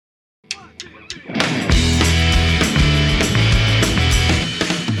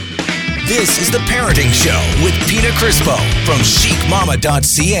This is The Parenting Show with Pina Crispo from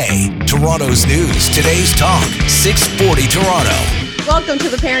chicmama.ca. Toronto's news, today's talk, 640 Toronto. Welcome to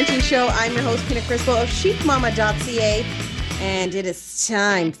The Parenting Show. I'm your host, Pina Crispo of chicmama.ca. And it is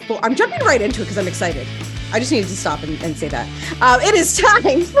time for... I'm jumping right into it because I'm excited. I just needed to stop and say that. It is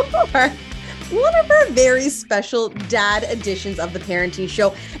time for one of our very special dad editions of The Parenting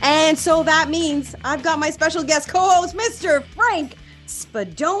Show. And so that means I've got my special guest co-host, Mr. Frank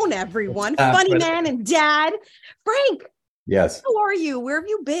Spadone, everyone. Funny man and dad. Frank. Yes. How are you? Where have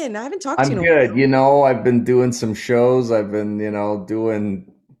you been? I haven't talked to you. I'm good. You know, I've been doing some shows. I've been,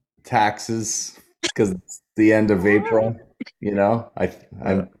 doing taxes because it's the end of April. I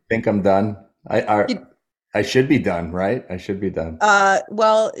think I'm done. I should be done, right? I should be done.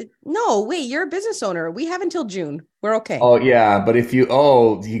 Well, no, wait, you're a business owner. We have until June. We're okay. Oh yeah, but if you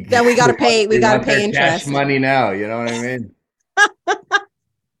owe, then we gotta pay. We gotta pay interest. Cash money now. You know what I mean?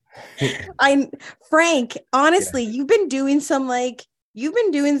 Frank, honestly, you've been doing some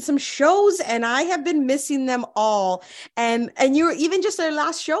shows, and I have been missing them all. And you were even just our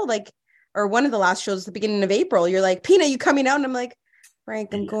last show, or one of the last shows at the beginning of April. You're like, Pina, you coming out? And I'm like,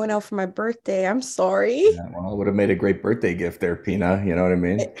 Frank, I'm going out for my birthday. I'm sorry. Yeah, well, I would have made a great birthday gift there, Pina. You know what I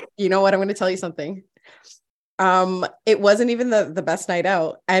mean? You know what? I'm going to tell you something. It wasn't even the best night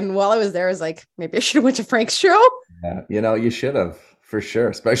out. And while I was there, I was like, maybe I should have went to Frank's show. Yeah, you should have, for sure.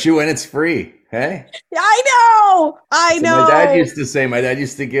 Especially when it's free. Hey? I know. My dad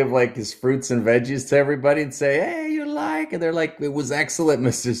used to give his fruits and veggies to everybody and say, hey, and they're like, it was excellent,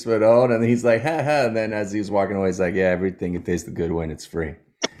 Mr. Spadone. And he's like, ha ha. And then as he was walking away, he's like, yeah, everything it tastes good when it's free.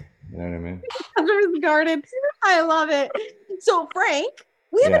 You know what I mean? Under his garden. I love it. So Frank,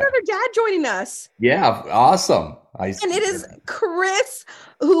 we have another dad joining us. Yeah, awesome. And it is Chris,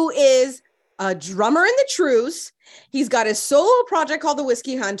 who is a drummer in the Truce. He's got his solo project called The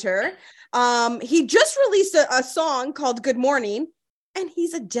Whiskey Hunter. He just released a song called Good Morning, and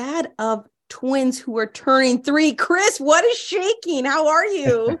he's a dad of twins who are turning 3. Chris, what is shaking? How are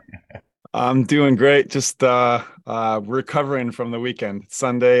you? I'm doing great. Just recovering from the weekend. It's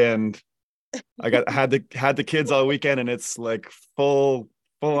Sunday, and I had the kids all weekend, and it's like full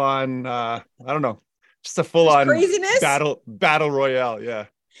on. I don't know, just a full on craziness battle royale. Yeah.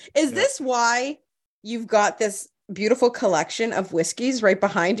 Is this why you've got this beautiful collection of whiskeys right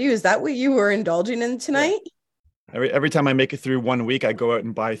behind you? Is that what you were indulging in tonight? Yeah. Every time I make it through 1 week, I go out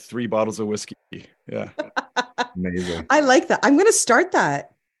and buy 3 bottles of whiskey. Yeah. Amazing. I like that. I'm going to start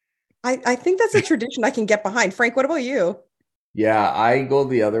that. I think that's a tradition I can get behind. Frank, what about you? Yeah, I go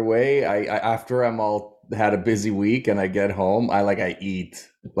the other way. I after I'm all had a busy week and I get home, I eat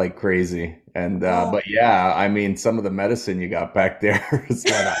like crazy. And but yeah, I mean, some of the medicine you got back there is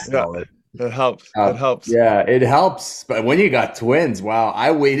what I call it. It helps. It helps. Yeah, it helps. But when you got twins, wow,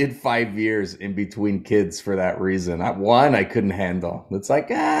 I waited 5 years in between kids for that reason. I couldn't handle. It's like,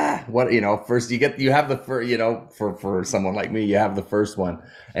 first you have the first, for someone like me, you have the first one.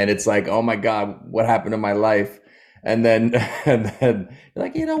 And it's like, oh my God, what happened to my life? And then you're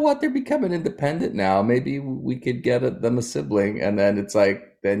like, you know what? They're becoming independent now. Maybe we could get them a sibling. And then it's like,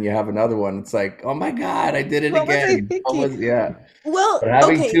 then you have another one. It's like, oh my God, I did it again. Well, but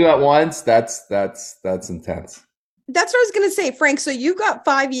having 2 at once, that's intense. That's what I was going to say, Frank. So you've got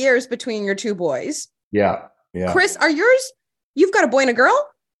 5 years between your 2 boys. Yeah. Chris, you've got a boy and a girl?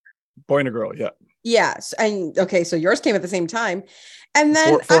 Boy and a girl, yeah. Yes. And okay, so yours came at the same time. And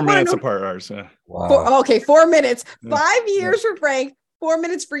then 4 minutes apart, ours. Yeah. Wow. 4 minutes. 5 years for Frank, 4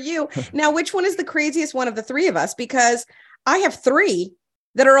 minutes for you. Now, which one is the craziest one of the 3 of us? Because I have 3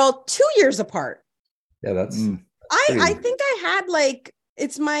 that are all 2 years apart. Yeah, that's. I think I had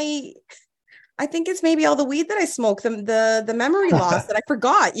I think it's maybe all the weed that I smoked, the memory loss that I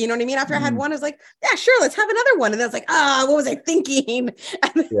forgot. You know what I mean? After I had one, I was like, yeah, sure, let's have another one. And then I was like, what was I thinking?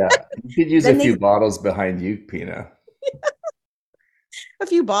 Yeah, you could use a few bottles behind you, Pina. A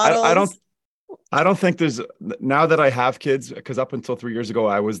few bottles. I don't think there's, now that I have kids, because up until 3 years ago,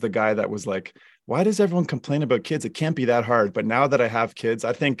 I was the guy that was like, why does everyone complain about kids? It can't be that hard. But now that I have kids,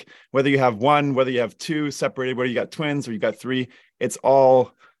 I think whether you have 1, whether you have 2 separated, whether you got twins or you got 3, it's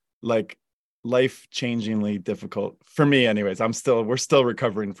all like life-changingly difficult for me anyways. We're still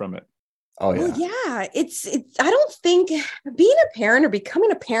recovering from it. Oh yeah. Well, yeah, it's I don't think being a parent or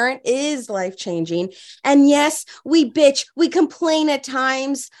becoming a parent is life-changing. And yes, we bitch, we complain at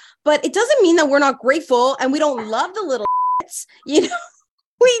times, but it doesn't mean that we're not grateful and we don't love the little we do.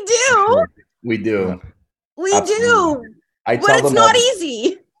 We do. We do. But it's not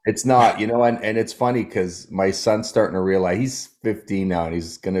easy. It's not, and it's funny because my son's starting to realize he's 15 now and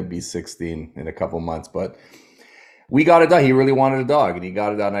he's going to be 16 in a couple months. But we got it done. He really wanted a dog, and he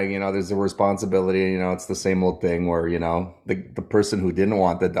got it done. There's a responsibility. It's the same old thing where the person who didn't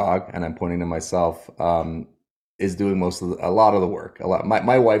want the dog, and I'm pointing to myself, is doing a lot of the work. A lot.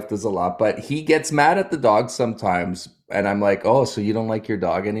 My wife does a lot, but he gets mad at the dog sometimes, and I'm like, oh, so you don't like your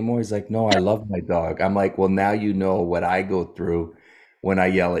dog anymore? He's like, no, I love my dog. I'm like, well, now you know what I go through when I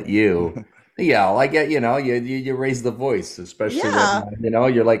yell at you. Yeah, I get, you raise the voice, especially Yeah.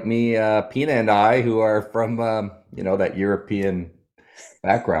 when, you're like me, Pina and I, who are from, that European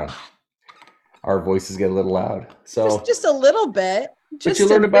background. Our voices get a little loud. So Just a little bit. but you Just a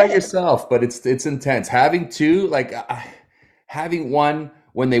learn about bit. yourself, but it's intense. Having two, like having one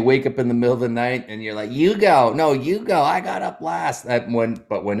when they wake up in the middle of the night and you're like, you go, no, you go, I got up last.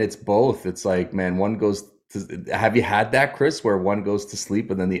 But when it's both, it's like, man, one goes to, have you had that, Chris, where one goes to sleep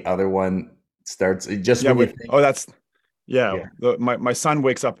and then the other one starts just Yeah. when you think, That's yeah. yeah. My son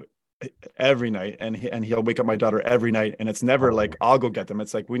wakes up every night, and he'll wake up my daughter every night, and it's never like I'll go get them.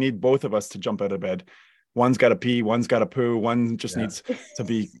 It's like we need both of us to jump out of bed. One's got to pee, one's got to poo, one just needs to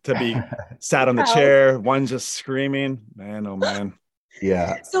be sat on the chair, one just screaming. Man, oh man.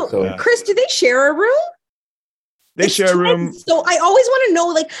 Yeah. So Chris, do they share a room? They share a room. Twins. So I always want to know,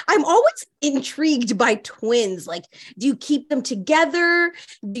 like, I'm always intrigued by twins. Like, do you keep them together?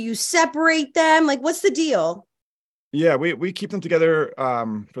 Do you separate them? Like, what's the deal? Yeah, we keep them together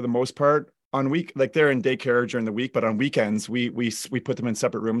for the most part. On week, like they're in daycare during the week, but on weekends we put them in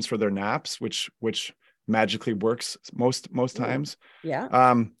separate rooms for their naps, which magically works most times. Yeah.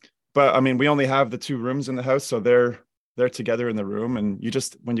 But I mean, we only have the 2 rooms in the house, so they're together in the room, and you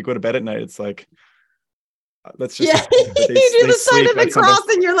just, when you go to bed at night, it's like, let's just you do the sign of the cross,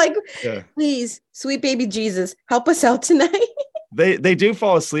 and you're like, yeah. Please, sweet baby Jesus, help us out tonight. They do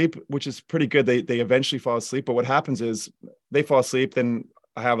fall asleep, which is pretty good. They eventually fall asleep, but what happens is they fall asleep, then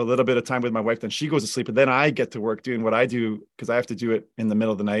I have a little bit of time with my wife, then she goes to sleep, and then I get to work doing what I do, because I have to do it in the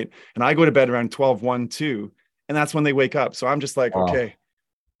middle of the night, and I go to bed around 12, 1, 2, and that's when they wake up. So I'm just like, okay,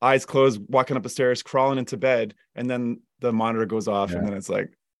 eyes closed, walking up the stairs, crawling into bed, and then the monitor goes off, and then it's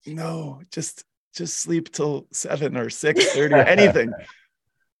like, no, just sleep till 7 or 6:30 or anything.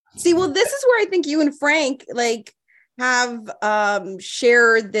 See, well, this is where I think you and Frank like have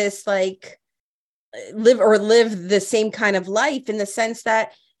shared this, like, live the same kind of life, in the sense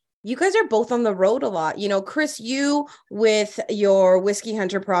that you guys are both on the road a lot. Chris, you with your Whiskey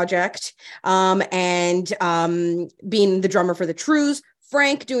Hunter project, and being the drummer for the Trews,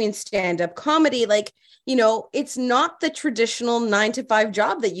 Frank doing stand-up comedy. Like, it's not the traditional 9-to-5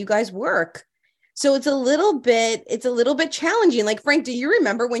 job that you guys work. So it's a little bit challenging. Like, Frank, do you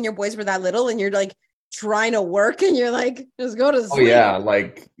remember when your boys were that little and you're like trying to work and you're like, just go to sleep? Oh yeah,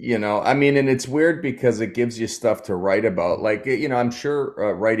 like, I mean, and it's weird because it gives you stuff to write about. Like, I'm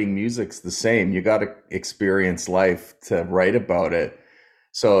sure writing music's the same. You got to experience life to write about it.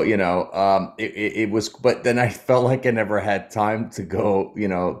 So, it was, but then I felt like I never had time to go,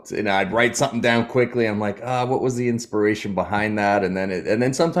 and I'd write something down quickly. I'm like, what was the inspiration behind that? And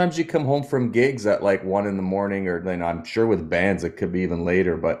then sometimes you come home from gigs at like 1 a.m, or I'm sure with bands, it could be even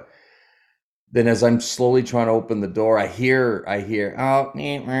later. But then as I'm slowly trying to open the door, I hear, oh,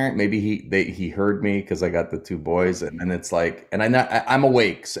 maybe he heard me because I got the 2 boys, and it's like, and I'm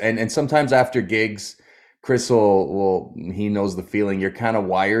awake. And sometimes after gigs, Chris will he knows the feeling. You're kind of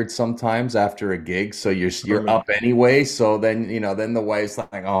wired sometimes after a gig, so you're up anyway. So then then the wife's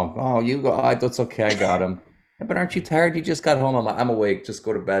like, oh, you go. That's okay, I got him. But aren't you tired? You just got home. I'm awake. Just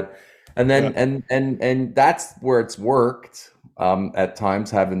go to bed. And then and that's where it's worked at times,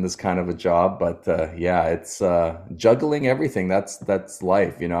 having this kind of a job. But it's juggling everything. That's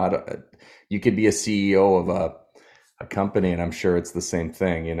life. You could be a CEO of a company, and I'm sure it's the same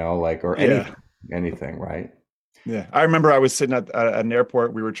thing. Or anything, right? Yeah, I remember I was sitting at an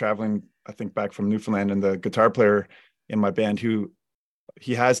airport. We were traveling, I think, back from Newfoundland, and the guitar player in my band, who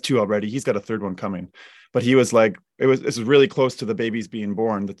he has 2 already, he's got a 3rd one coming, but he was like, this is really close to the babies being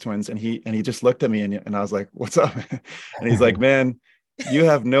born, the twins, and he just looked at me, and I was like, what's up? And he's like, man, you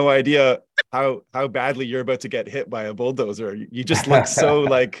have no idea how badly you're about to get hit by a bulldozer. You just look so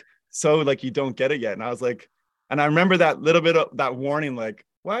like you don't get it yet. And I was like, and I remember that little bit of that warning, like,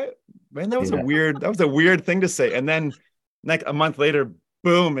 what, man, that was a weird thing to say. And then like a month later,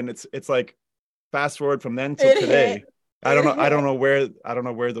 boom, and it's like fast forward from then till today. I don't know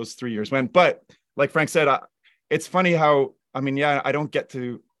where those 3 years went. But like Frank said, it's funny how, I mean, I don't get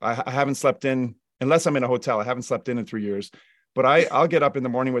to, I haven't slept in, unless I'm in a hotel. I haven't slept in 3 years, but I'll get up in the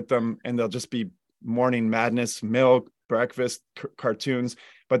morning with them, and they'll just be morning madness, milk, breakfast, cartoons.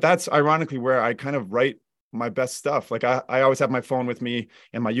 But that's ironically where I kind of write my best stuff. Like I always have my phone with me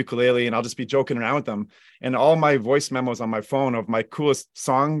and my ukulele, and I'll just be joking around with them. And all my voice memos on my phone of my coolest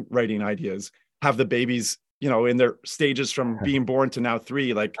songwriting ideas have the babies, in their stages from being born to now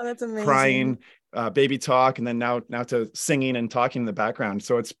 3, like that's amazing. crying, baby talk, and then now to singing and talking in the background.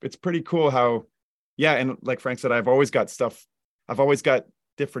 So it's pretty cool how, yeah. And like Frank said, I've always got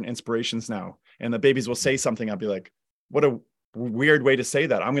different inspirations now, and the babies will say something. I'll be like, what a weird way to say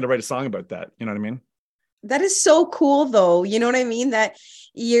that. I'm going to write a song about that. You know what I mean? That is so cool though. You know what I mean? That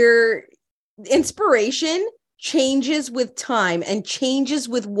your inspiration changes with time and changes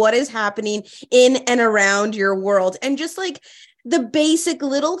with what is happening in and around your world. And just like the basic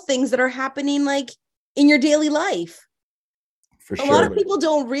little things that are happening like in your daily life. For sure. A lot of people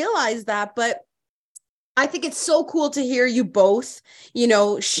don't realize that, but I think it's so cool to hear you both,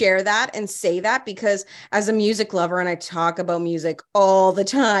 share that and say that, because as a music lover, and I talk about music all the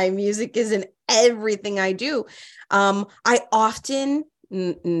time, music is in everything I do. I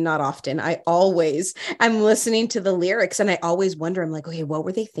always am listening to the lyrics, and I always wonder, I'm like, okay, what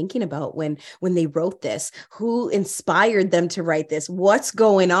were they thinking about when they wrote this? Who inspired them to write this? What's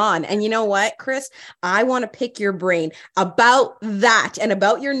going on? And you know what, Chris, I want to pick your brain about that and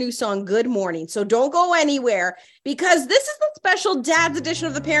about your new song, Good Morning. So don't go anywhere, because this is the special Dad's edition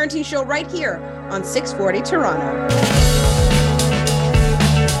of the Parenting Show right here on 640 Toronto.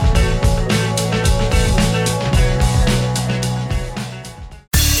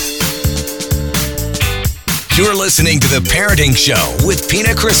 You're listening to The Parenting Show with Pina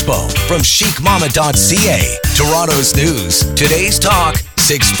Crispo from chicmama.ca. Toronto's news, today's talk,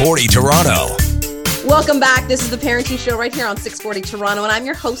 640 Toronto. Welcome back. This is The Parenting Show right here on 640 Toronto, and I'm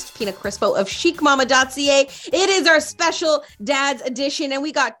your host, Pina Crispo of chicmama.ca. It is our special Dad's edition, and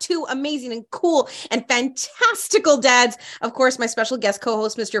we got 2 amazing and cool and fantastical dads. Of course, my special guest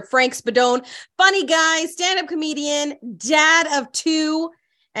co-host, Mr. Frank Spadone, funny guy, stand-up comedian, dad of 2,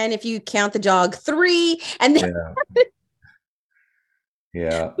 and if you count the dog, 3, and then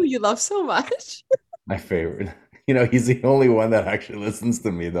yeah. who you love so much. My favorite. He's the only one that actually listens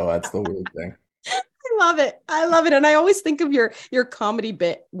to me, though. That's the weird thing. I love it. And I always think of your comedy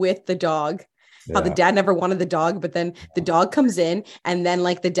bit with the dog. How the dad never wanted the dog, but then the dog comes in, and then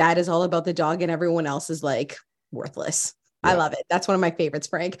like the dad is all about the dog and everyone else is like worthless. Yeah. I love it. That's one of my favorites,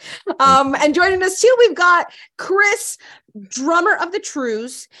 Frank. And joining us too, we've got Chris, drummer of the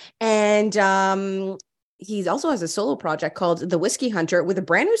Trews, and he also has a solo project called The Whiskey Hunter with a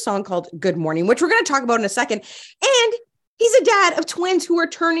brand new song called Good Morning, which we're going to talk about in a second. And he's a dad of twins who are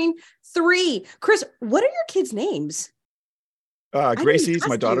turning 3. Chris, what are your kids' names? Gracie's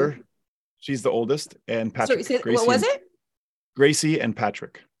my daughter. She's the oldest, and Patrick. Sorry, what was it? Gracie and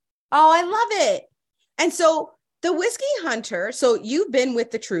Patrick. Oh, I love it. And so The Whiskey Hunter. So you've been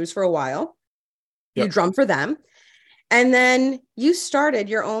with the Trews for a while. Yep. You drum for them. And then you started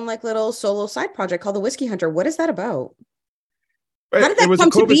your own like little solo side project called The Whiskey Hunter. What is that about? How did that come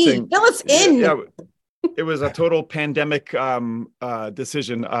to be? Thing. Fill us in. Yeah, it was a total pandemic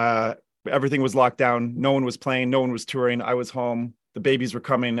decision. Everything was locked down. No one was playing. No one was touring. I was home. The babies were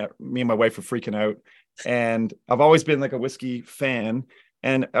coming. Me and my wife were freaking out. And I've always been like a whiskey fan.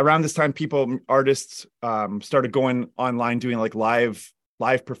 And around this time, artists started going online doing like live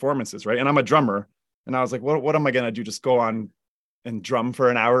performances, right? And I'm a drummer. And I was like, what am I going to do? Just go on and drum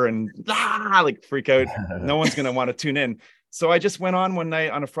for an hour and like freak out. No one's going to want to tune in. So I just went on one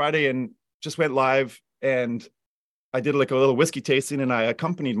night on a Friday and just went live. And I did like a little whiskey tasting, and I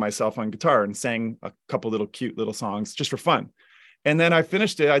accompanied myself on guitar and sang a couple little cute little songs just for fun. And then I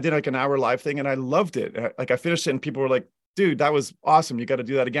finished it. I did like an hour live thing and I loved it. Like I finished it and people were like, dude, that was awesome. You got to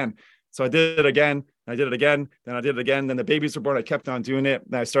do that again. So I did it again. I did it again. Then I did it again. Then the babies were born. I kept on doing it.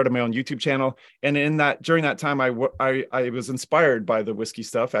 Then I started my own YouTube channel. And during that time, I was inspired by the whiskey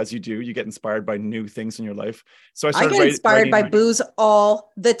stuff. As you do, you get inspired by new things in your life. So I get inspired by booze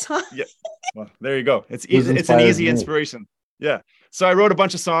all the time. Yeah. Well, there you go. It's easy. It's an easy inspiration. Yeah. So I wrote a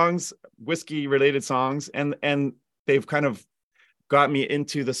bunch of songs, whiskey related songs, and they've kind of got me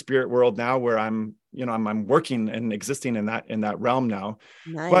into the spirit world now, where I'm working and existing in that realm now.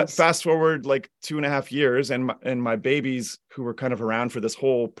 Nice. But fast forward like 2.5 years, and my babies, who were kind of around for this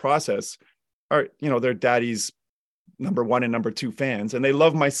whole process, are, they're daddy's number 1 and number 2 fans, and they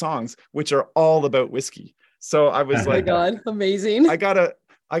love my songs, which are all about whiskey. So I was like, oh my God, amazing. I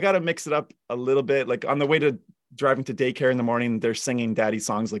gotta mix it up a little bit. Like on the way to driving to daycare in the morning, they're singing daddy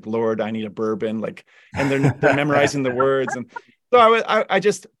songs like Lord, I Need a Bourbon, like, and they're memorizing the words. And so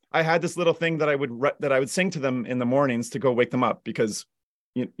I had this little thing that I would sing to them in the mornings to go wake them up, because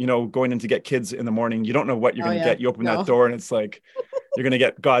going in to get kids in the morning, you don't know what you're going to get. You open that door and it's like, you're going to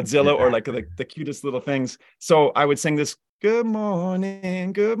get Godzilla or like the cutest little things. So I would sing this good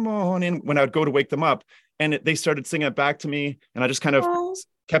morning when I would go to wake them up, and they started singing it back to me, and I just kind of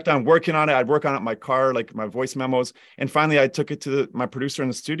kept on working on it. I'd work on it in my car, like my voice memos. And finally I took it to my producer in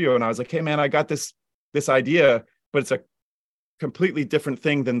the studio, and I was like, hey man, I got this idea, but it's a completely different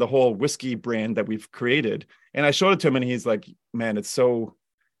thing than the whole whiskey brand that we've created. And I showed it to him, and he's like, man, it's so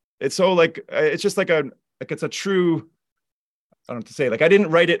like, it's just like it's a true, I don't know what to say. Like, I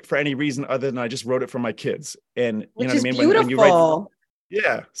didn't write it for any reason other than I just wrote it for my kids. And you know what I mean? Beautiful. When you write,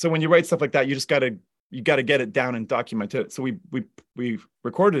 yeah. So when you write stuff like that, you just got to get it down and document it. So we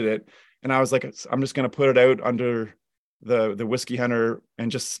recorded it, and I was like, I'm just going to put it out under the Whiskey Hunter,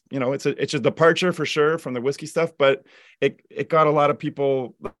 and just, you know, it's a departure for sure from the whiskey stuff, but it got a lot of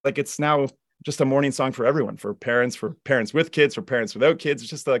people, like, it's now just a morning song for everyone, for parents with kids, for parents without kids.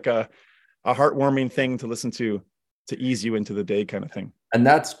 It's just like a heartwarming thing to listen to ease you into the day, kind of thing. And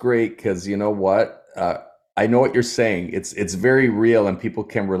that's great, because you know what? I know what you're saying. It's very real, and people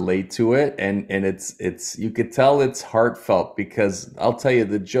can relate to it, and it's you could tell it's heartfelt, because I'll tell you,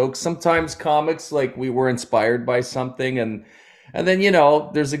 the jokes, sometimes comics, like, we were inspired by something, and then, you know,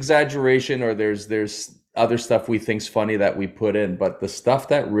 there's exaggeration, or there's other stuff we think's funny that we put in, but the stuff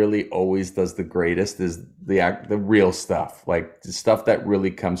that really always does the greatest is the real stuff, like the stuff that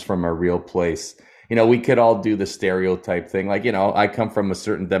really comes from a real place. You know, we could all do the stereotype thing. Like, you know, I come from a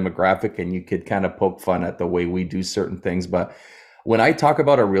certain demographic, and you could kind of poke fun at the way we do certain things. But when I talk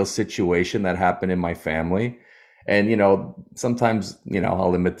about a real situation that happened in my family, and, you know, sometimes, you know,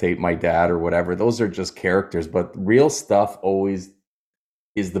 I'll imitate my dad or whatever. Those are just characters, but real stuff always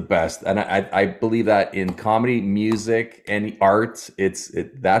is the best. And I believe that in comedy, music, and art,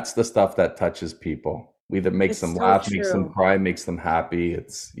 that's the stuff that touches people. Either makes them laugh, makes them cry, makes them happy.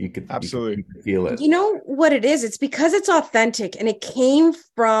 You could feel it. You know what it is? It's because it's authentic, and it came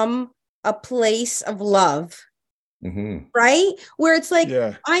from a place of love, right? Where it's like,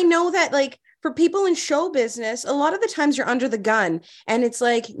 I know that, like, for people in show business, a lot of the times you're under the gun, and it's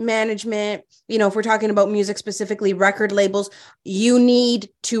like management, you know, if we're talking about music specifically, record labels, you need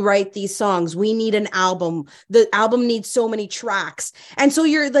to write these songs. We need an album. The album needs so many tracks. And so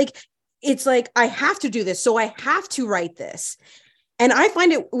you're like, it's like, I have to do this, so I have to write this. And I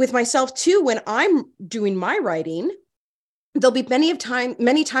find it with myself too, when I'm doing my writing, there'll be many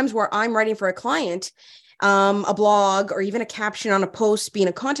times where I'm writing for a client, a blog, or even a caption on a post, being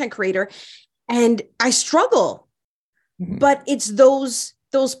a content creator, and I struggle. But it's those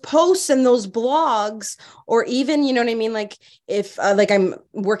posts and those blogs, or even, you know what I mean? Like, if like I'm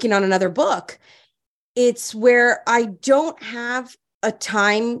working on another book, it's where I don't have a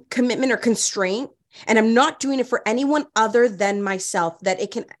time commitment or constraint, and I'm not doing it for anyone other than myself, that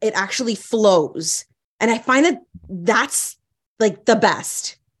it actually flows. And I find that that's like the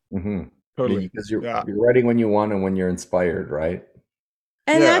best. Totally. Because you're writing when you want and when you're inspired, right?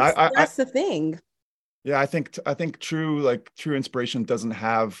 And that's the thing. Yeah, I think true inspiration doesn't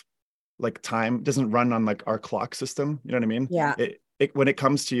have like time, doesn't run on like our clock system. You know what I mean? Yeah. When it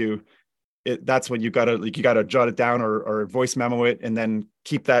comes to you, that's when you gotta jot it down or voice memo it, and then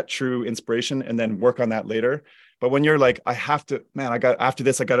keep that true inspiration, and then work on that later. But when you're like, after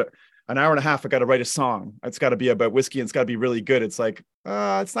this, I got an hour and a half, I got to write a song. It's got to be about whiskey, and it's got to be really good. It's like,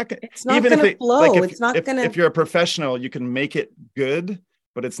 it's not going to flow. Like if you're a professional, you can make it good,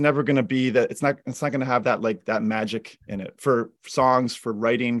 but it's never going to be that. It's not going to have that, like, that magic in it for songs, for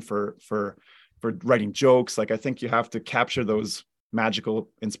writing, for writing jokes. Like, I think you have to capture those magical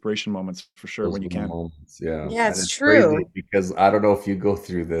inspiration moments for sure when you can. Yeah, it's true. Because I don't know if you go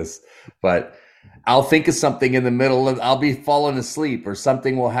through this, but I'll think of something in the middle of, I'll be falling asleep, or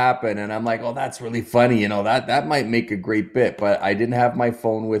something will happen, and I'm like, oh, that's really funny, you know, that might make a great bit, but I didn't have my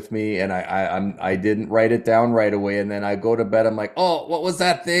phone with me, and I didn't write it down right away, and then I go to bed, I'm like, oh, what was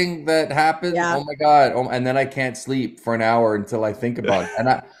that thing that happened? Oh my God. And then I can't sleep for an hour until I think about it.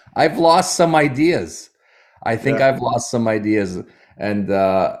 And I've lost some ideas. I've lost some ideas. And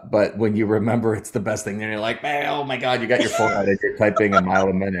but when you remember, it's the best thing. Then you're like, man, oh my God, you got your phone out and you're typing a mile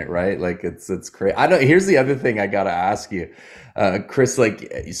a minute, right? Like, it's crazy. Here's the other thing I gotta ask you, Chris.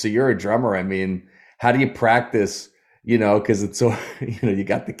 Like, so you're a drummer. I mean, how do you practice? You know, because it's so, you know, you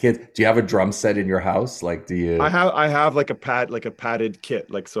got the kids. Do you have a drum set in your house? Like, do you? I have like a padded kit,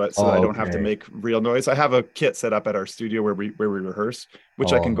 like so I don't have to make real noise. I have a kit set up at our studio where we rehearse,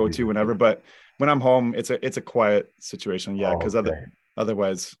 which I can go to whenever. But when I'm home, it's a quiet situation. Yeah, because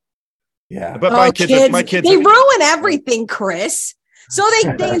otherwise, yeah. But my kids, they ruin everything, Chris. So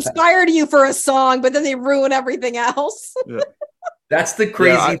they inspired you for a song, but then they ruin everything else. That's the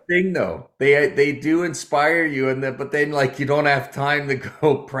crazy thing, though. They do inspire you, but then like you don't have time to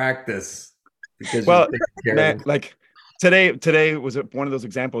go practice because you're taking care of them. Like today was one of those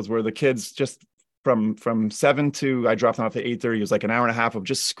examples where the kids just from 7 to I dropped them off at 8:30. It was like an hour and a half of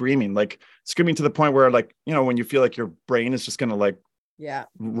just screaming to the point where like, you know, when you feel like your brain is just gonna like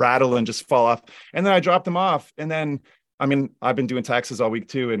rattle and just fall off. And then I dropped them off, and then I mean, I've been doing taxes all week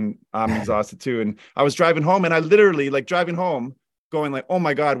too, and I'm exhausted too. And I was driving home, and I literally like driving home going like, oh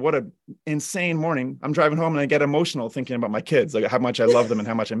my God, what an insane morning. I'm driving home and I get emotional thinking about my kids, like how much I love them and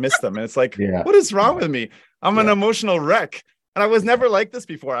how much I miss them. And it's like, what is wrong with me? I'm an emotional wreck. And I was never like this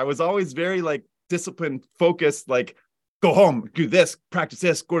before. I was always very like disciplined, focused, like go home, do this, practice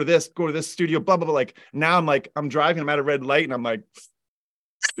this, go to this studio, blah, blah, blah. Like now I'm driving, I'm at a red light, and I'm like,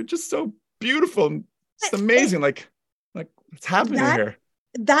 they're just so beautiful. It's amazing. Like what's happening here?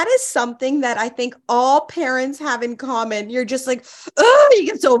 That is something that I think all parents have in common. You're just like, oh, you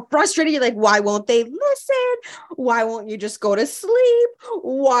get so frustrated. You're like, why won't they listen? Why won't you just go to sleep?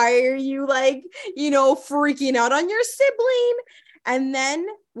 Why are you like, you know, freaking out on your sibling? And then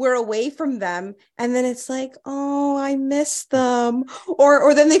we're away from them. And then it's like, oh, I miss them.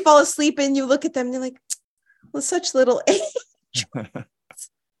 Or then they fall asleep and you look at them and you're like, well, such little age.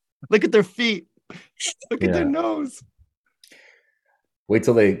 Look at their feet. Look at their nose. Wait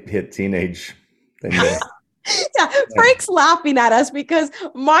till they hit teenage. Then Frank's laughing at us because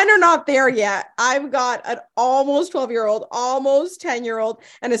mine are not there yet. I've got an almost 12-year-old, almost 10-year-old,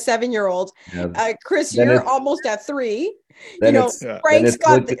 and a 7-year-old. Chris, you're almost at 3. You know, Frank's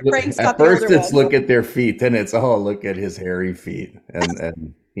got the first it's look at their feet, then it's look at his hairy feet,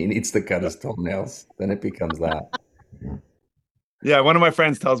 and he needs to cut his toenails. Then it becomes that. Yeah, one of my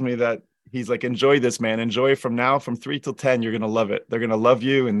friends tells me that he's like, enjoy this, man. Enjoy from now, from 3 till 10. You're gonna love it. They're gonna love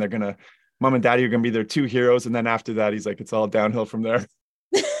you, and mom and daddy are gonna be their 2 heroes. And then after that, he's like, it's all downhill from there.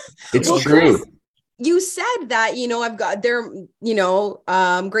 It's true. Chris, you said that, you know, I've got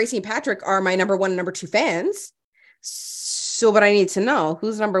Gracie and Patrick are my number 1 and number 2 fans. So, but I need to know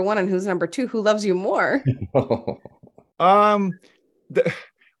who's number 1 and who's number 2. Who loves you more?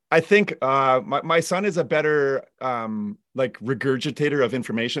 I think my son is a better like regurgitator of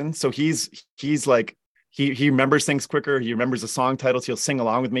information. So he's like he remembers things quicker. He remembers the song titles. He'll sing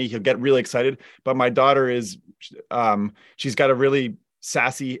along with me. He'll get really excited. But my daughter is she's got a really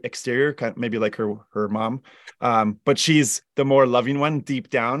sassy exterior, kind of maybe like her mom. But she's the more loving one deep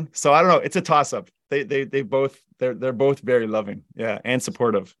down. So I don't know. It's a toss up. They're both very loving, and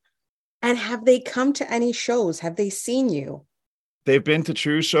supportive. And have they come to any shows? Have they seen you? They've been to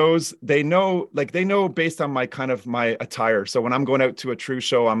True shows. They know based on my attire. So when I'm going out to a True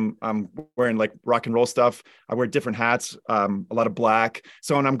show, I'm wearing like rock and roll stuff. I wear different hats, a lot of black.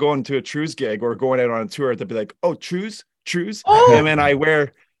 So when I'm going to a True's gig or going out on a tour, they'll be like, oh, True's. Oh. And when I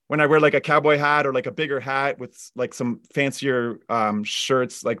wear like a cowboy hat or like a bigger hat with like some fancier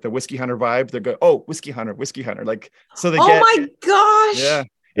shirts, like the Whiskey Hunter vibe, they go, oh, Whiskey Hunter. Like, so they get. Oh my gosh. Yeah.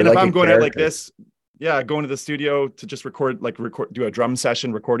 And if I'm going out like this, going to the studio to just do a drum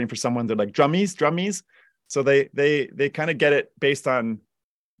session recording for someone, they're like drummies. So they kind of get it based on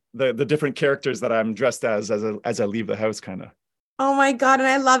the different characters that I'm dressed as I leave the house, kind of. Oh my God. And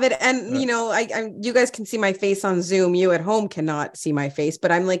I love it. And you know, you guys can see my face on Zoom. You at home cannot see my face,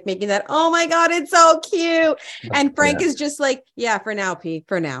 but I'm like making that, oh my God, it's so cute. And Frank is just like, yeah, for now, P,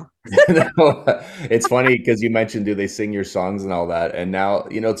 for now. It's funny because you mentioned, do they sing your songs and all that? And now,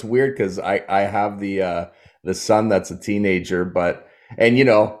 you know, it's weird because I have the son that's a teenager, and you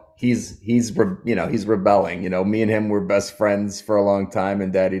know, he's rebelling. You know, me and him were best friends for a long time,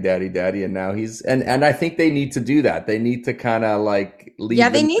 and daddy, and now and I think they need to do that. They need to kind of like leave. Yeah,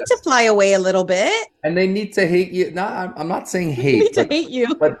 they need to fly away a little bit, and they need to hate you. No, I'm not saying hate. They need to hate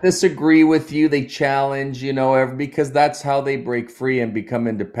you, but disagree with you. They challenge, you know, because that's how they break free and become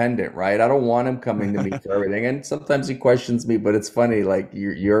independent, right? I don't want him coming to me for everything, and sometimes he questions me, but it's funny. Like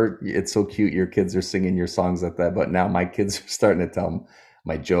it's so cute. Your kids are singing your songs at that, but now my kids are starting to tell them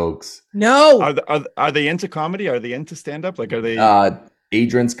my jokes. No. Are they into comedy? Are they into stand-up? Like, are they?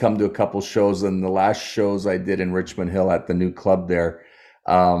 Adrian's come to a couple shows, and the last shows I did in Richmond Hill at the new club there,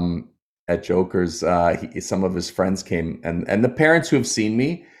 at Joker's, some of his friends came, and the parents who have seen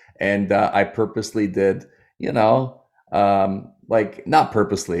me, and I purposely did, you know, like not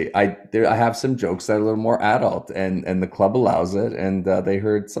purposely. I have some jokes that are a little more adult, and the club allows it, and they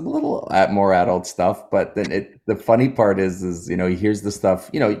heard some little more adult stuff. But then the funny part is you know, he hears the stuff.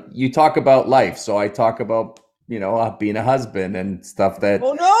 You know, you talk about life, so I talk about, you know, being a husband and stuff that.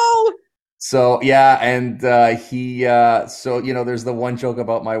 Oh no! So yeah, and he so there's the one joke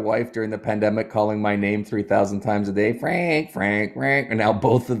about my wife during the pandemic calling my name 3,000 times a day, Frank, Frank, Frank, and now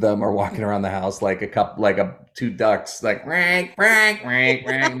both of them are walking around the house like two ducks, like Frank, Frank, Frank,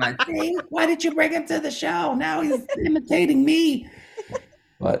 Frank. I'm like, Frank, why did you bring him to the show? Now he's imitating me.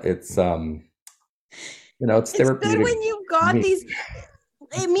 But it's it's therapeutic. Good when you've got these.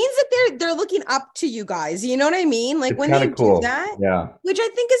 It means that they're looking up to you guys. You know what I mean? Like, it's when they do that, yeah, which I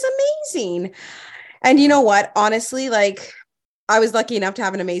think is amazing. And you know what? Honestly, like, I was lucky enough to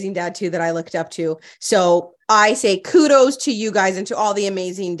have an amazing dad too that I looked up to. So I say kudos to you guys and to all the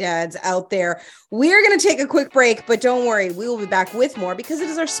amazing dads out there. We're going to take a quick break, but don't worry, we will be back with more because it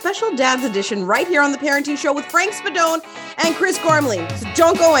is our special dads edition right here on the Parenting Show with Frank Spadone and Chris Gormley. So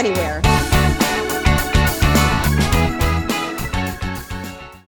don't go anywhere.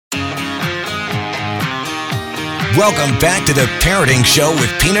 Welcome back to the Parenting Show with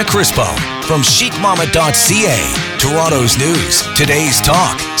Pina Crispo from chicmama.ca, Toronto's news, today's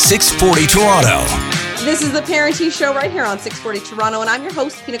talk, 640 Toronto. This is the Parenting Show right here on 640 Toronto, and I'm your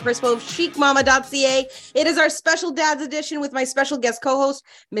host, Pina Crispo of chicmama.ca. It is our special dads edition with my special guest co-host,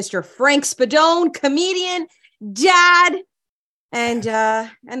 Mr. Frank Spadone, comedian, dad, and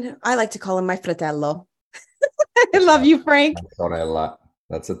I like to call him my fratello. I love you, Frank.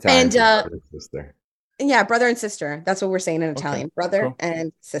 That's Italian. And sister. Yeah, brother and sister. That's what we're saying in Italian. Okay, brother cool.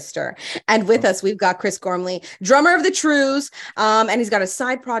 And sister. And with us, we've got Chris Gormley, drummer of the Trews. And he's got a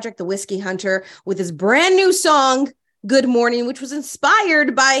side project, The Whiskey Hunter, with his brand new song, Good Morning, which was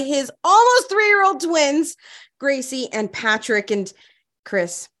inspired by his almost 3-year-old twins, Gracie and Patrick. And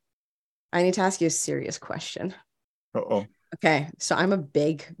Chris, I need to ask you a serious question. Uh-oh. Okay. So I'm a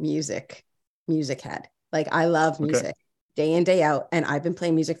big music head. Like, I love music. Day in, day out. And I've been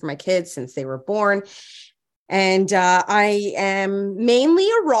playing music for my kids since they were born. And I am mainly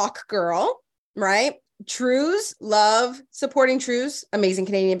a rock girl, right? Trews, love supporting Trews, amazing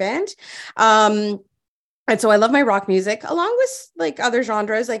Canadian band. And so I love my rock music along with like other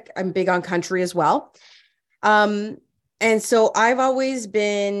genres. Like, I'm big on country as well. And so I've always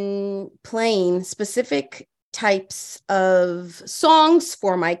been playing specific types of songs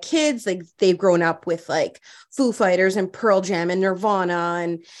for my kids. Like, they've grown up with like Foo Fighters and Pearl Jam and Nirvana,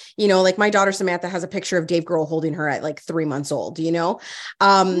 and like my daughter Samantha has a picture of Dave Grohl holding her at like 3 months old,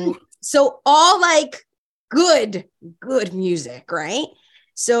 so all like good music, right?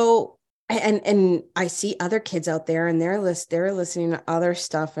 So and I see other kids out there and they're listening to other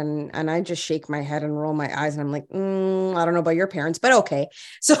stuff, and I just shake my head and roll my eyes, and I'm like, I don't know about your parents, but okay.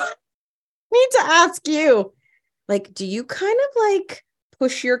 So I need to ask you, like, do you kind of like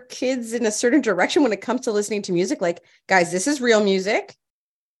push your kids in a certain direction when it comes to listening to music? Like, guys, this is real music.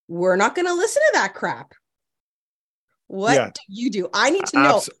 We're not going to listen to that crap. What do you do? I need to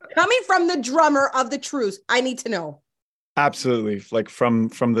know. Coming from the drummer of the Trews, I need to know. Absolutely. Like from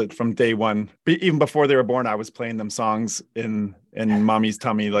day one, even before they were born, I was playing them songs in mommy's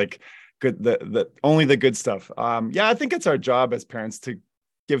tummy, like good, the only the good stuff. I think it's our job as parents to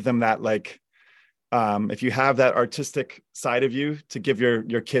give them that, like, if you have that artistic side of you, to give your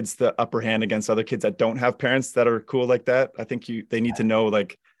kids the upper hand against other kids that don't have parents that are cool like that. I think they need to know,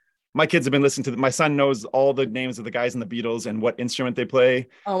 like, my kids have been listening to my son knows all the names of the guys in the Beatles and what instrument they play.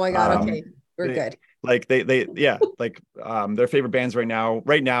 Oh my God. Okay. We're good. Like their favorite bands right now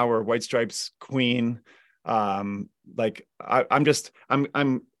are White Stripes, Queen. I'm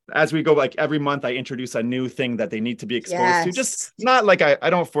as we go, like every month I introduce a new thing that they need to be exposed to. Just not like I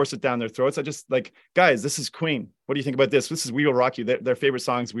don't force it down their throats. I just like, guys, this is Queen. What do you think about this? This is We Will Rock You. Their favorite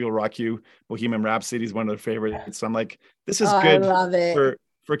songs, We Will Rock You. Bohemian Rhapsody is one of their favorites. So I'm like, this is good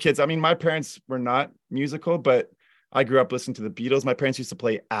for kids. I mean, my parents were not musical, but I grew up listening to the Beatles. My parents used to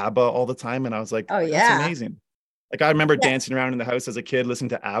play ABBA all the time. And I was like, that's amazing. Like, I remember dancing around in the house as a kid, listening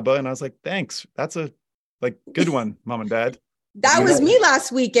to ABBA. And I was like, thanks. That's a good one, Mom and Dad. That was me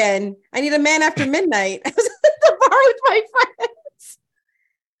last weekend. I Need a Man After Midnight. I was at the bar with my friends.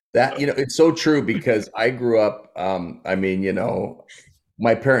 That, it's so true, because I grew up,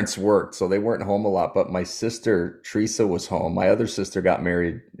 my parents worked, so they weren't home a lot, but my sister, Teresa, was home. My other sister got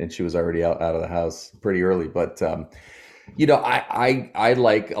married and she was already out of the house pretty early. But, I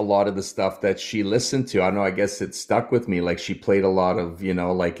like a lot of the stuff that she listened to. I don't know, I guess it stuck with me. Like, she played a lot of,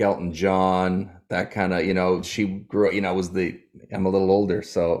 like Elton John, that kind of, she grew, I'm a little older,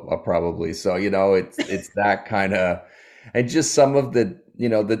 so probably. So, it's that kind of, and just some of the,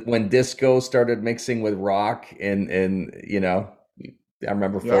 when disco started mixing with rock and I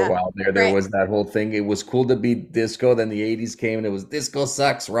remember for a while there was that whole thing. It was cool to be disco. Then the 80s came and it was disco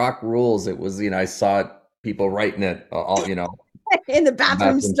sucks, rock rules. It was, I saw people writing it all, In the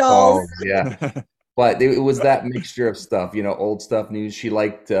bathroom bathroom stalls. Yeah. But it was that mixture of stuff, old stuff, new. She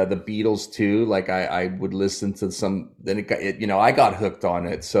liked the Beatles too. Like I would listen to some, then I got hooked on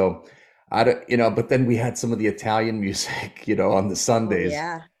it. So I don't, but then we had some of the Italian music, on the Sundays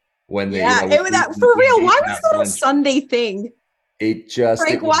Yeah. when they, Yeah. It was that for real. Why was that a Sunday thing?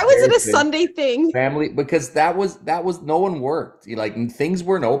 Frank, why was it a Sunday thing? Family, because that was no one worked. Things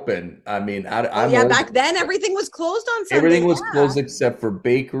weren't open. I mean, back then everything was closed on Sunday. Everything was closed except for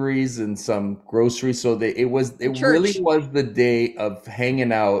bakeries and some groceries. So it really was the day of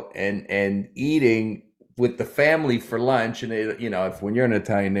hanging out and eating with the family for lunch. And if when you're in an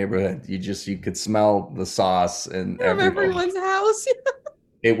Italian neighborhood, you could smell the sauce and everyone's house.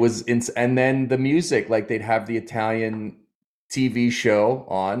 It was, and then the music, like they'd have the Italian TV show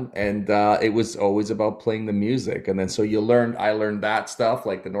on, and it was always about playing the music. And then so I learned that stuff,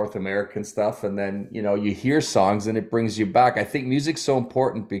 like the North American stuff, and then you hear songs and it brings you back. I think music's so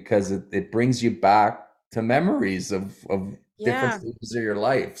important because it brings you back to memories of different stages of your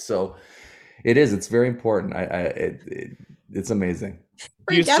life. So it's very important. It's amazing.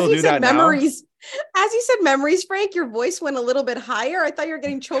 Do you still do that memories now? As you said memories, Frank, your voice went a little bit higher. I thought you were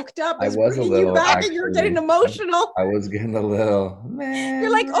getting choked up. I was a little. You back actually, and you were getting emotional. I was getting a little. Man,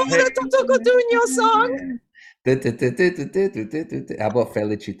 you're like, that's Totoko doing your song. How about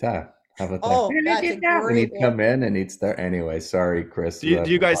Felicità? How about that? That's a great and he'd come in and he'd start. Anyway, sorry, Chris. Do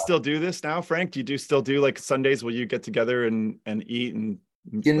you guys still do this now, Frank? Do you still do like Sundays where you get together and eat and?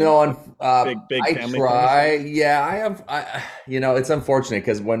 Big I family try. Yeah, I have. It's unfortunate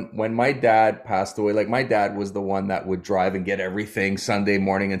because when my dad passed away, like my dad was the one that would drive and get everything Sunday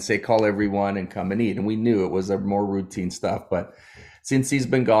morning and say, call everyone and come and eat. And we knew it was a more routine stuff. But since he's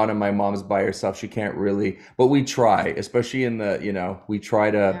been gone and my mom's by herself, she can't really, but we try, especially we try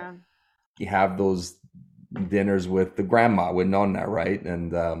to have those dinners with the grandma, with Nonna, right?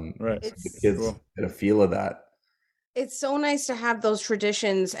 And right. The kids get a feel of that. It's so nice to have those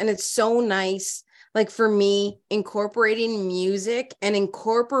traditions, and it's so nice, like for me, incorporating music and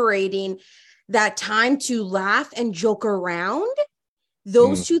incorporating that time to laugh and joke around.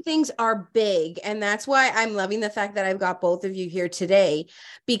 Those two things are big. And that's why I'm loving the fact that I've got both of you here today,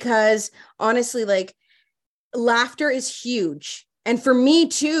 because honestly, like laughter is huge. And for me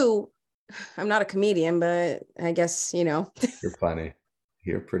too, I'm not a comedian, but I guess, You're funny.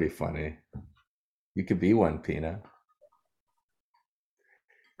 You're pretty funny. You could be one, Pina.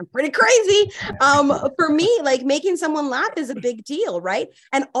 I'm pretty crazy. For me, like making someone laugh is a big deal, right?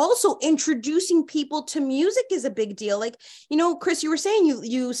 And also introducing people to music is a big deal. Like, Chris, you were saying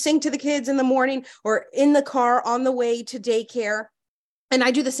you sing to the kids in the morning or in the car on the way to daycare. And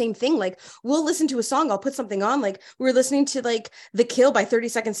I do the same thing. Like we'll listen to a song. I'll put something on. Like we were listening to like The Kill by 30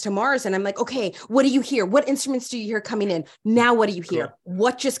 Seconds to Mars. And I'm like, okay, what do you hear? What instruments do you hear coming in? Now, what do you hear? Cool.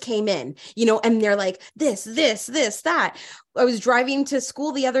 What just came in? And they're like, this, that. I was driving to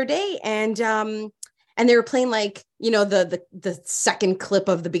school the other day and they were playing like, the second clip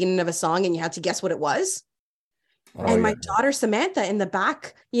of the beginning of a song and you had to guess what it was. And my daughter, Samantha, in the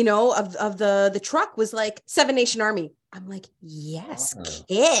back, of the truck was like 7 Nation Army. I'm like, yes,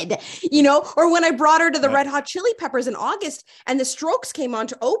 kid, or when I brought her to the Red Hot Chili Peppers in August and the Strokes came on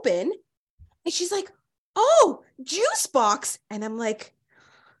to open and she's like, oh, Juice Box. And I'm like,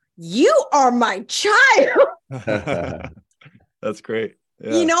 you are my child. That's great.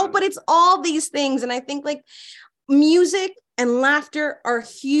 Yeah. But it's all these things. And I think like music and laughter are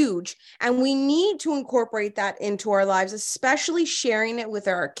huge. And we need to incorporate that into our lives, especially sharing it with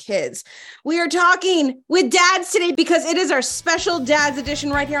our kids. We are talking with dads today because it is our special dads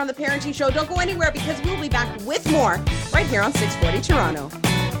edition right here on the Parenting Show. Don't go anywhere because we'll be back with more right here on 640 Toronto.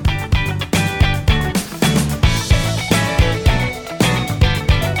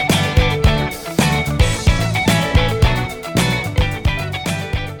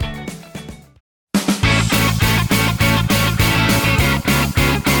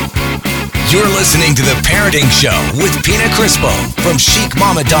 You're listening to The Parenting Show with Pina Crispo from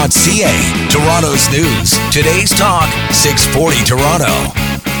chicmama.ca. Toronto's news. Today's talk, 640 Toronto.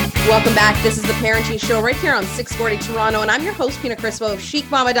 Welcome back. This is The Parenting Show right here on 640 Toronto. And I'm your host, Pina Crispo of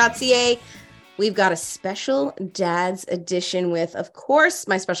chicmama.ca. We've got a special dads edition with, of course,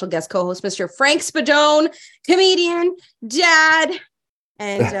 my special guest co-host, Mr. Frank Spadone, comedian, dad,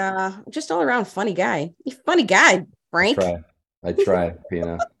 and just all around funny guy. Funny guy, Frank. I try,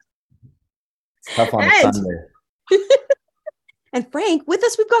 Pina. Tough on a Sunday. And Frank, with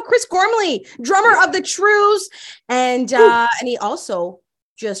us, we've got Chris Gormley, drummer of the Trews. And he also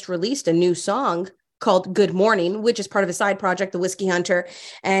just released a new song called Good Morning, which is part of his side project, The Whiskey Hunter.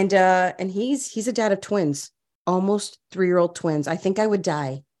 And he's a dad of twins. almost 3-year-old twins. I think I would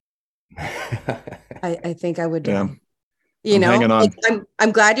die. I think I would die. Yeah. You I'm know, hanging on. like,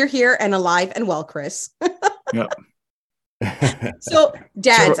 I'm glad you're here and alive and well, Chris. Yeah. So,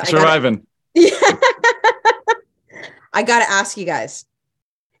 dads, surviving. I gotta ask you guys,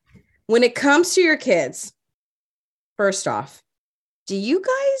 when it comes to your kids, first off, do you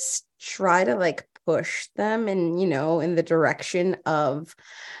guys try to like push them in, you know, in the direction of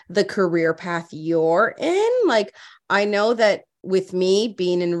the career path you're in? Like, I know that with me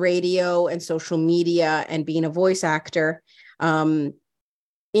being in radio and social media and being a voice actor,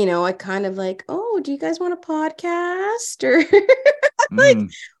 you know, I kind of like, oh, do you guys want a podcast? Or like,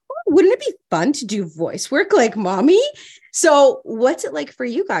 wouldn't it be fun to do voice work like mommy? So what's it like for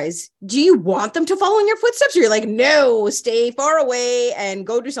you guys? Do you want them to follow in your footsteps? Or you're like, no, stay far away and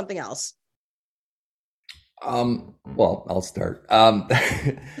go do something else? Well, I'll start.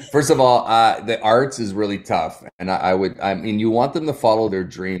 First of all, the arts is really tough. And I mean, you want them to follow their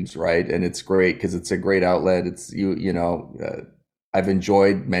dreams, right? And it's great because it's a great outlet. It's I've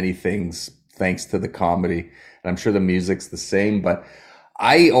enjoyed many things thanks to the comedy, and I'm sure the music's the same, but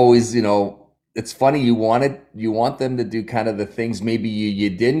I always, it's funny. You want them to do kind of the things maybe you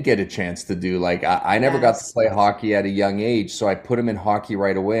didn't get a chance to do. Like I never got to play hockey at a young age, so I put him in hockey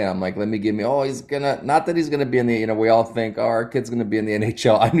right away. I'm like, he's not that he's gonna be in the, we all think, oh, our kid's gonna be in the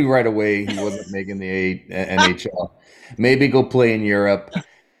NHL. I knew right away he wasn't making the NHL. Maybe go play in Europe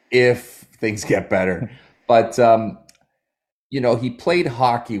if things get better. But he played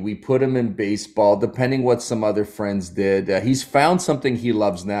hockey. We put him in baseball, depending what some other friends did. He's found something he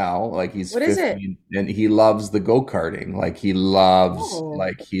loves now. Like he's 15 and he loves the go-karting. Like he loves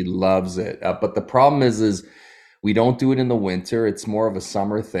it. But the problem is we don't do it in the winter. It's more of a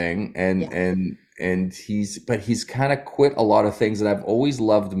summer thing. And he's kind of quit a lot of things. And I've always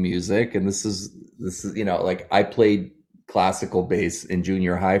loved music. And this is, like I played classical bass in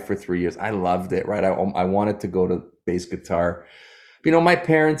junior high for 3 years. I loved it, right? I wanted to go to bass guitar. My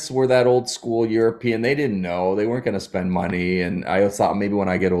parents were that old school European. They didn't know. They weren't going to spend money. And I thought maybe when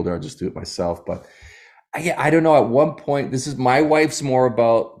I get older, I'll just do it myself. But I don't know. At one point, this is my wife's more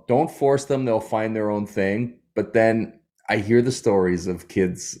about don't force them. They'll find their own thing. But then I hear the stories of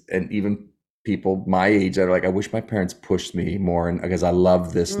kids and even people my age that are like, I wish my parents pushed me more, and because I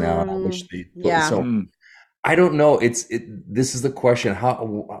love this now. And I wish they so I don't know. This is the question.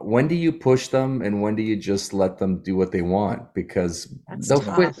 When do you push them and when do you just let them do what they want? Because they'll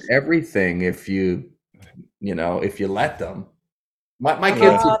quit everything if you let them. My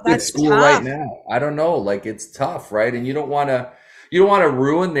kids are at school right now. I don't know. Like it's tough, right? And you don't want to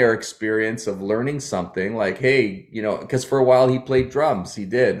ruin their experience of learning something. Like, hey, because for a while he played drums. He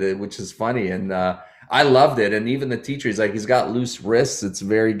did, which is funny. And I loved it. And even the teacher, he's got loose wrists. It's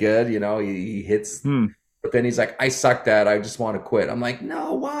very good. He hits. But then he's like, I sucked at it. I just want to quit. I'm like,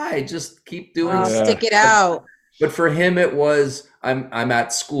 no, why? Just keep doing it. Stick it out. But for him, it was, I'm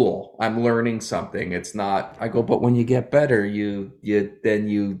at school. I'm learning something. It's not, I go, but when you get better, then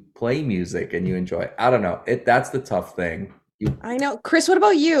you play music and you enjoy it. I don't know. That's the tough thing. I know. Chris, what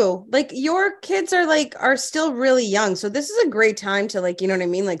about you? Like your kids are still really young. So this is a great time to like, you know what I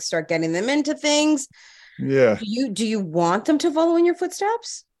mean? Like start getting them into things. Yeah. Do you want them to follow in your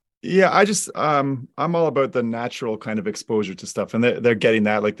footsteps? Yeah, I just I'm all about the natural kind of exposure to stuff, and they're getting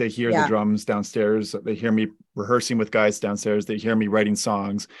that. Like they hear the drums downstairs, they hear me rehearsing with guys downstairs, they hear me writing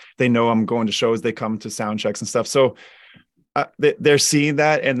songs, they know I'm going to shows, they come to sound checks and stuff. So they're seeing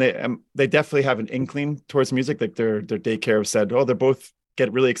that, and they definitely have an inkling towards music. Like their daycare have said, oh, they both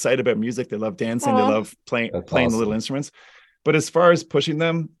get really excited about music. They love dancing, they love playing the little instruments. But as far as pushing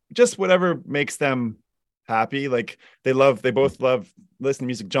them, just whatever makes them happy. Like they both love listening to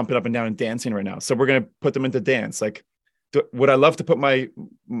music, jumping up and down and dancing right now. So we're going to put them into dance. Like, would I love to put my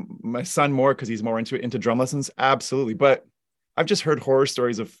son more because he's more into drum lessons? Absolutely. But I've just heard horror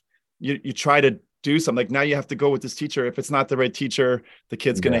stories of you try to do something, like now you have to go with this teacher. If it's not the right teacher, the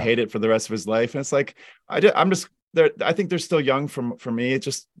kid's going to hate it for the rest of his life. And it's like, I'm just there. I think they're still young for me. It's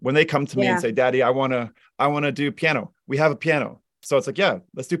just when they come to me and say, Daddy, I want to do piano. We have a piano. So it's like, yeah,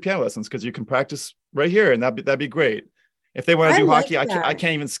 let's do piano lessons because you can practice right here, and that'd be great. If they want to do hockey, I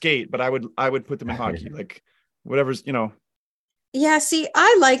can't even skate, but I would put them in hockey, like whatever's. Yeah, see,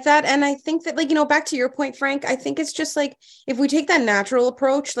 I like that, and I think that, like, back to your point, Frank, I think it's just like if we take that natural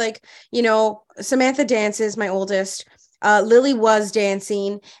approach, like, Samantha dances, my oldest. Lily was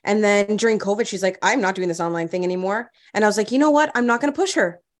dancing, and then during COVID, she's like, I'm not doing this online thing anymore, and I was like, you know what? I'm not going to push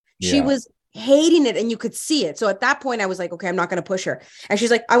her. Yeah. She was hating it, and you could see it. So at that point I was like, okay, I'm not going to push her. And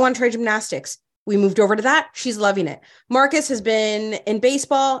she's like, I want to try gymnastics. We moved over to that. She's loving it. Marcus has been in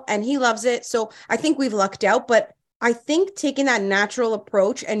baseball and he loves it. So I think we've lucked out, but I think taking that natural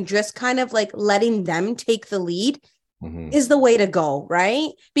approach and just kind of like letting them take the lead is the way to go, right?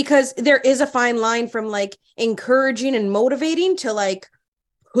 Because there is a fine line from like encouraging and motivating to like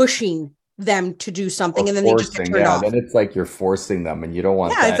pushing them to do something, and then they just get turned off. Then it's like you're forcing them, and you don't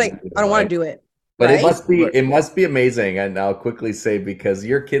want. Yeah, it's like I don't want to do it. But right? it must be amazing. And I'll quickly say, because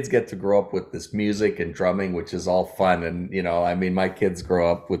your kids get to grow up with this music and drumming, which is all fun. And I mean, my kids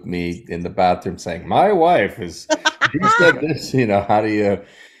grow up with me in the bathroom saying, "My wife is just like this." How do you?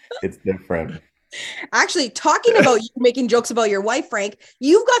 It's different. Actually, talking about you making jokes about your wife, Frank,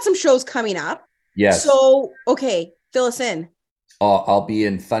 you've got some shows coming up. Yes. So, okay, fill us in. I'll be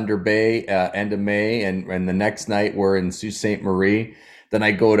in Thunder Bay end of May, and the next night we're in Sault Ste. Marie. Then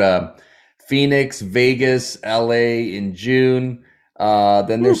I go to Phoenix, Vegas, LA in June.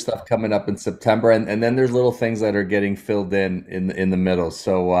 Then there's stuff coming up in September, and then there's little things that are getting filled in the middle.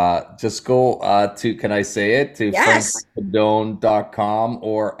 So just go to, can I say it, to frankspadone.com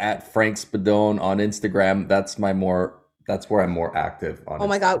or at frankspadone on Instagram. That's where I'm more active on. Oh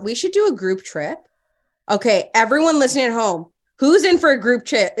my God, we should do a group trip. Okay, everyone listening at home, who's in for a group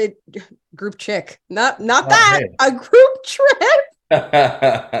chick? Not that. Hey. A group trip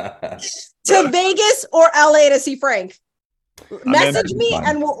to Vegas or LA to see Frank. Message me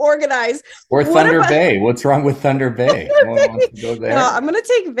and we'll organize. Or Thunder Bay. What's wrong with Thunder Bay? No one wants to go there. No, I'm going to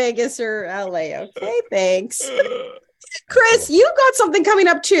take Vegas or LA. Okay, thanks. Chris, you've got something coming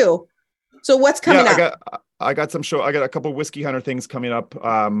up too. So what's coming up? I got some show. I got a couple Whiskey Hunter things coming up.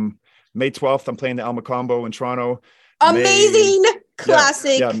 May 12th, I'm playing the El Macombo in Toronto. Amazing.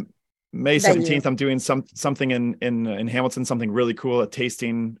 Classic. Yeah. May 17th, I'm doing something in Hamilton, something really cool, a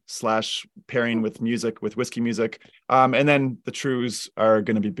tasting / pairing with music, with whiskey music. And then the Trues are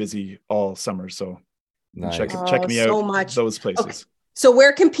going to be busy all summer. So nice. check me out those places. Okay. So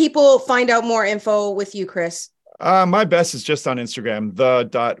where can people find out more info with you, Chris? My best is just on Instagram,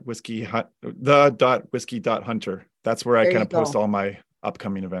 the.whiskey.hunter. That's where I kind of post all my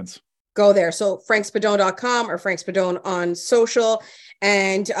upcoming events. Go there. So frankspadone.com or Frank Spadone on social.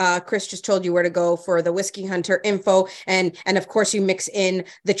 And Chris just told you where to go for the Whiskey Hunter info. And of course you mix in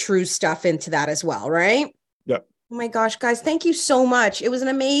the true stuff into that as well, right? Yeah. Oh my gosh, guys, thank you so much. It was an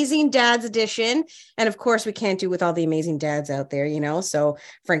amazing dad's edition. And of course we can't do with all the amazing dads out there, So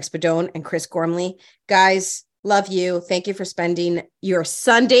Frank Spadone and Chris Gormley, guys, love you. Thank you for spending your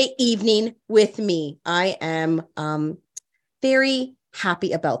Sunday evening with me. I am very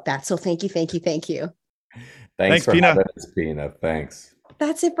happy about that. So thank you. Thanks for Pina. Having us, Pina. Thanks.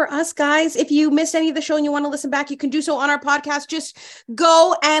 That's it for us, guys. If you missed any of the show and you want to listen back, you can do so on our podcast. Just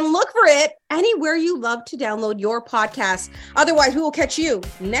go and look for it anywhere you love to download your podcast. Otherwise, we will catch you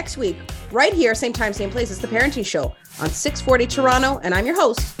next week, right here, same time, same place. It's The Parenting Show on 640 Toronto. And I'm your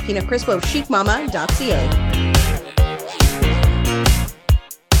host, Pina Crispo of chicmama.ca.